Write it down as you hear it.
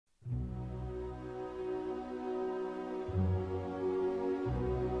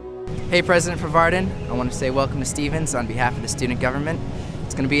Hey, President Farvardin, I want to say welcome to Stevens on behalf of the student government.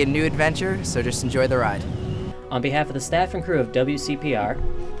 It's going to be a new adventure, so just enjoy the ride. On behalf of the staff and crew of WCPR,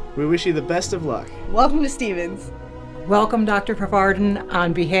 we wish you the best of luck. Welcome to Stevens. Welcome, Dr. Farvardin.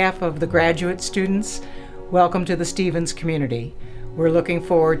 On behalf of the graduate students, welcome to the Stevens community. We're looking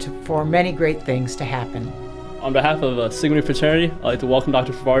forward for many great things to happen. On behalf of Sigma Fraternity, I'd like to welcome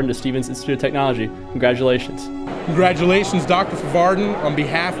Dr. Farvardin to Stevens Institute of Technology. Congratulations. Congratulations, Dr. Farvardin, on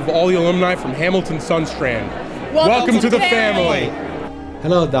behalf of all the alumni from Hamilton Sunstrand. Welcome to the family.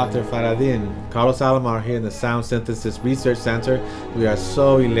 Hello, Dr. Farvardin. Carlos Alomar here in the Sound Synthesis Research Center. We are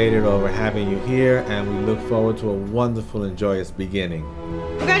so elated over having you here, and we look forward to a wonderful and joyous beginning.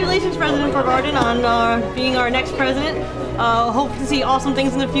 Congratulations, President Farvardin, on being our next president. Hope to see awesome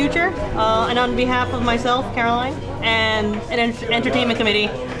things in the future. And on behalf of myself, Caroline, and Entertainment Committee,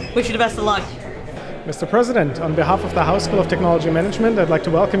 wish you the best of luck. Mr. President, on behalf of the House School of Technology Management, I'd like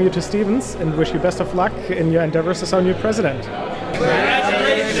to welcome you to Stevens and wish you best of luck in your endeavors as our new president.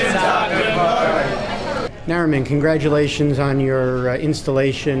 Congratulations, Dr. Farvardin. Nariman, congratulations on your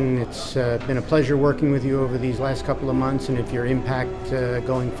installation. It's been a pleasure working with you over these last couple of months, and if your impact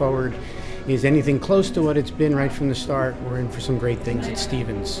going forward is anything close to what it's been right from the start, we're in for some great things at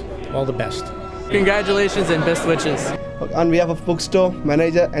Stevens. All the best. Congratulations and best wishes. On behalf of bookstore,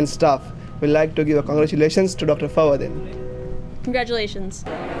 manager and staff, we'd like to give a congratulations to Dr. Farvardin. Congratulations.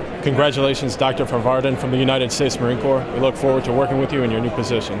 Congratulations, Dr. Farvardin from the United States Marine Corps. We look forward to working with you in your new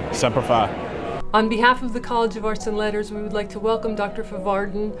position. Semper Fi. On behalf of the College of Arts and Letters, we would like to welcome Dr.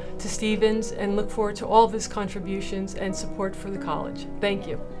 Farvardin to Stevens and look forward to all of his contributions and support for the college. Thank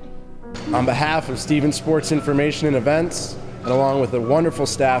you. On behalf of Stevens Sports Information and Events, and along with a wonderful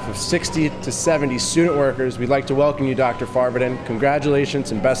staff of 60 to 70 student workers, we'd like to welcome you, Dr. Farvardin.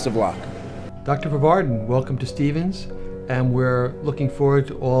 Congratulations and best of luck. Dr. Farvardin, welcome to Stevens, and we're looking forward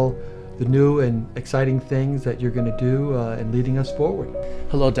to all the new and exciting things that you're going to do in leading us forward.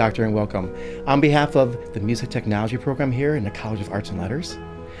 Hello, Doctor, and welcome. On behalf of the Music Technology program here in the College of Arts and Letters,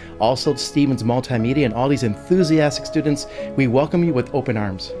 also Stevens Multimedia and all these enthusiastic students, we welcome you with open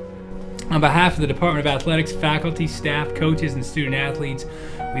arms. On behalf of the Department of Athletics, faculty, staff, coaches, and student athletes,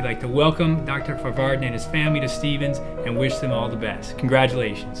 we'd like to welcome Dr. Farvardin and his family to Stevens and wish them all the best.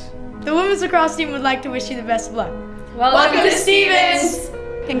 Congratulations. The women's lacrosse team would like to wish you the best of luck. Welcome to Stevens!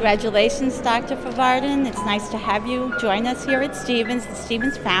 Congratulations, Dr. Farvardin. It's nice to have you join us here at Stevens, the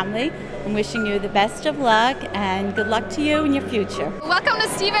Stevens family. I'm wishing you the best of luck and good luck to you in your future. Welcome to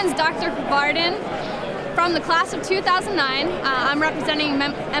Stevens, Dr. Farvardin. From the class of 2009, I'm representing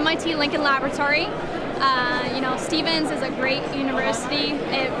MIT Lincoln Laboratory. Stevens is a great university.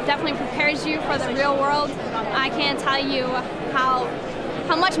 It definitely prepares you for the real world. I can't tell you how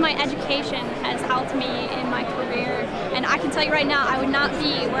much my education has helped me in my career, and I can tell you right now, I would not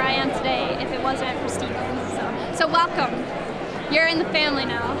be where I am today if it wasn't for Stevens. So welcome. You're in the family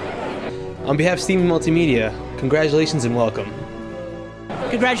now. On behalf of Stevens Multimedia, congratulations and welcome.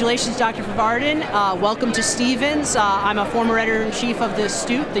 Congratulations, Dr. Farvardin. Welcome to Stevens. I'm a former editor-in-chief of the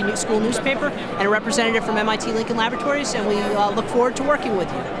Stute, the school newspaper, and a representative from MIT Lincoln Laboratories, and we look forward to working with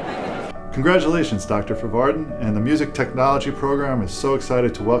you. Congratulations, Dr. Farvardin, and the Music Technology program is so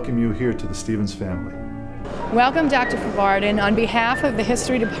excited to welcome you here to the Stevens family. Welcome, Dr. Farvardin. On behalf of the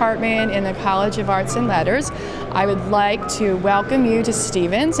History Department in the College of Arts and Letters, I would like to welcome you to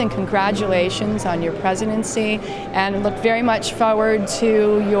Stevens and congratulations on your presidency, and look very much forward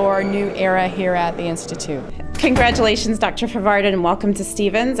to your new era here at the Institute. Congratulations, Dr. Farvardin, and welcome to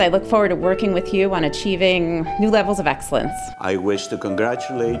Stevens. I look forward to working with you on achieving new levels of excellence. I wish to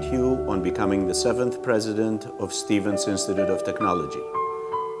congratulate you on becoming the 7th president of Stevens Institute of Technology.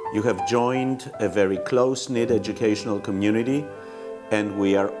 You have joined a very close-knit educational community, and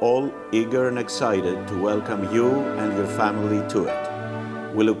we are all eager and excited to welcome you and your family to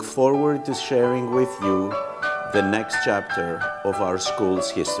it. We look forward to sharing with you the next chapter of our school's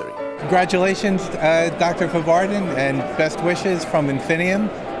history. Congratulations, Dr. Farvardin, and best wishes from Infinium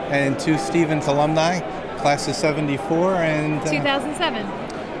and to Stevens alumni, class of 74 and 2007.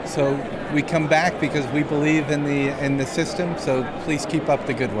 So we come back because we believe in the system, so please keep up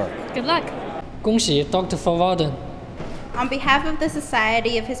the good work. Good luck. 恭喜 Dr. Farvardin. On behalf of the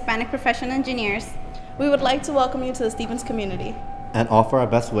Society of Hispanic Professional Engineers, we would like to welcome you to the Stevens community And offer our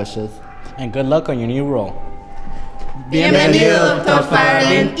best wishes. And good luck on your new role. Bienvenido, Dr.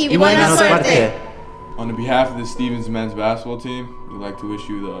 Farvardin, y buena suerte. On behalf of the Stevens men's basketball team, we'd like to wish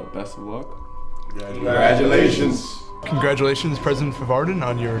you the best of luck. Congratulations. Congratulations, President Farvardin,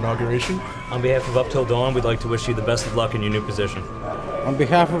 on your inauguration. On behalf of Up Till Dawn, we'd like to wish you the best of luck in your new position. On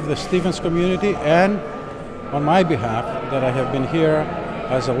behalf of the Stevens community and on my behalf, that I have been here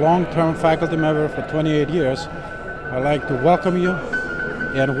as a long-term faculty member for 28 years, I'd like to welcome you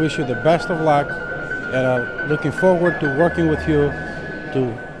and wish you the best of luck, and I'm looking forward to working with you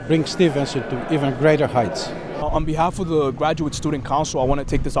to bring Stevens into even greater heights. On behalf of the Graduate Student Council, I want to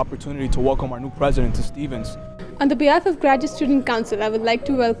take this opportunity to welcome our new president to Stevens. On the behalf of Graduate Student Council, I would like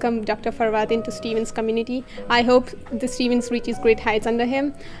to welcome Dr. Farvardin to Stevens community. I hope the Stevens reaches great heights under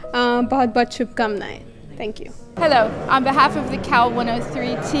him. बहुत-बहुत शुभकामनाएं. Thank you. Hello, on behalf of the Cal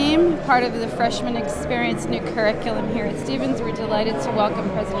 103 team, part of the Freshman Experience new curriculum here at Stevens, we're delighted to welcome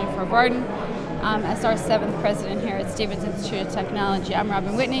President Farvardin as our 7th president here at Stevens Institute of Technology. I'm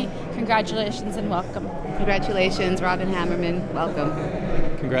Robin Whitney. Congratulations and welcome. Congratulations, Robin Hammerman. Welcome.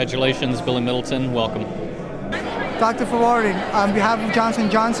 Congratulations, Billy Middleton. Welcome. Dr. Farvardin, on behalf of Johnson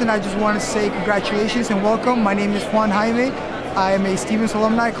 & Johnson, I just want to say congratulations and welcome. My name is Juan Jaime. I am a Stevens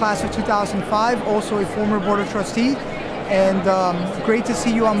alumni, class of 2005, also a former board of trustee, and great to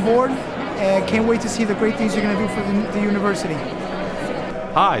see you on board, and can't wait to see the great things you're going to do for the university.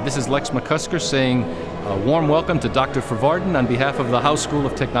 Hi, this is Lex McCusker saying a warm welcome to Dr. Farvardin on behalf of the House School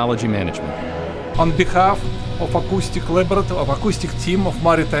of Technology Management. On behalf of Acoustic Team of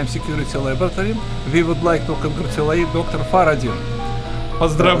Maritime Security Laboratory, we would like to congratulate Dr. Farvardin.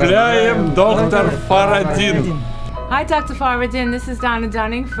 Поздравляем, Dr. Farvardin. Hi, Dr. Farvardin. This is Donna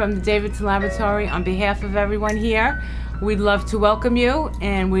Dunning from the Davidson Laboratory. On behalf of everyone here, we'd love to welcome you,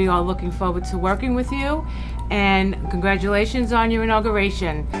 and we are looking forward to working with you. And congratulations on your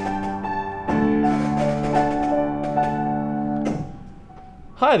inauguration.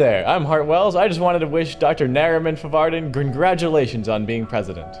 Hi there, I'm Hart Wells. I just wanted to wish Dr. Nariman Farvardin congratulations on being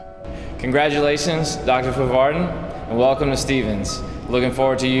president. Congratulations, Dr. Farvardin, and welcome to Stevens. Looking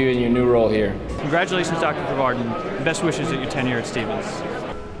forward to you in your new role here. Congratulations, Dr. Farvardin. Best wishes at your tenure at Stevens.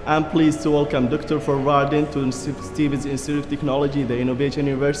 I'm pleased to welcome Dr. Farvardin to Stevens Institute of Technology, the Innovation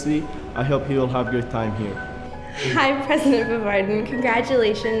University. I hope he will have a great time here. Hi, President Farvardin.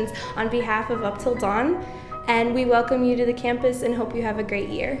 Congratulations on behalf of Up Till Dawn, and we welcome you to the campus and hope you have a great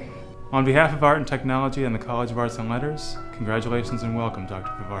year. On behalf of Art and Technology and the College of Arts and Letters, congratulations and welcome,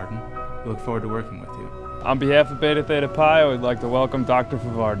 Dr. Farvardin. We look forward to working with you. On behalf of Beta Theta Pi, I would like to welcome Dr.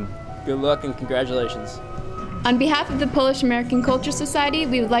 Farvardin. Good luck and congratulations. On behalf of the Polish American Culture Society,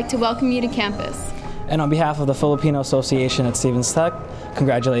 we would like to welcome you to campus. And on behalf of the Filipino Association at Stevens Tech,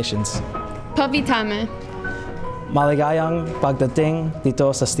 congratulations. Pavitame. Maligayang pagdating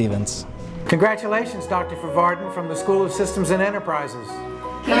dito sa Stevens. Congratulations, Dr. Farvardin from the School of Systems and Enterprises.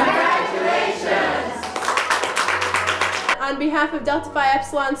 Congratulations! On behalf of Delta Phi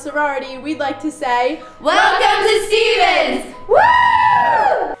Epsilon sorority, we'd like to say, welcome to Stevens! Woo!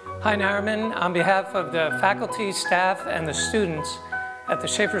 Hi, Nariman. On behalf of the faculty, staff, and the students at the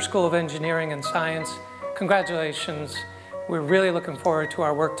Schaefer School of Engineering and Science, congratulations. We're really looking forward to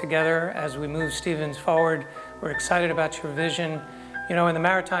our work together as we move Stevens forward. We're excited about your vision. You know, in the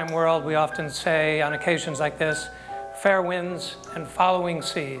maritime world, we often say on occasions like this, fair winds and following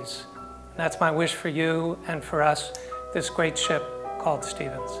seas. And that's my wish for you and for us, this great ship called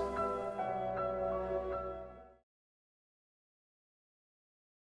Stevens.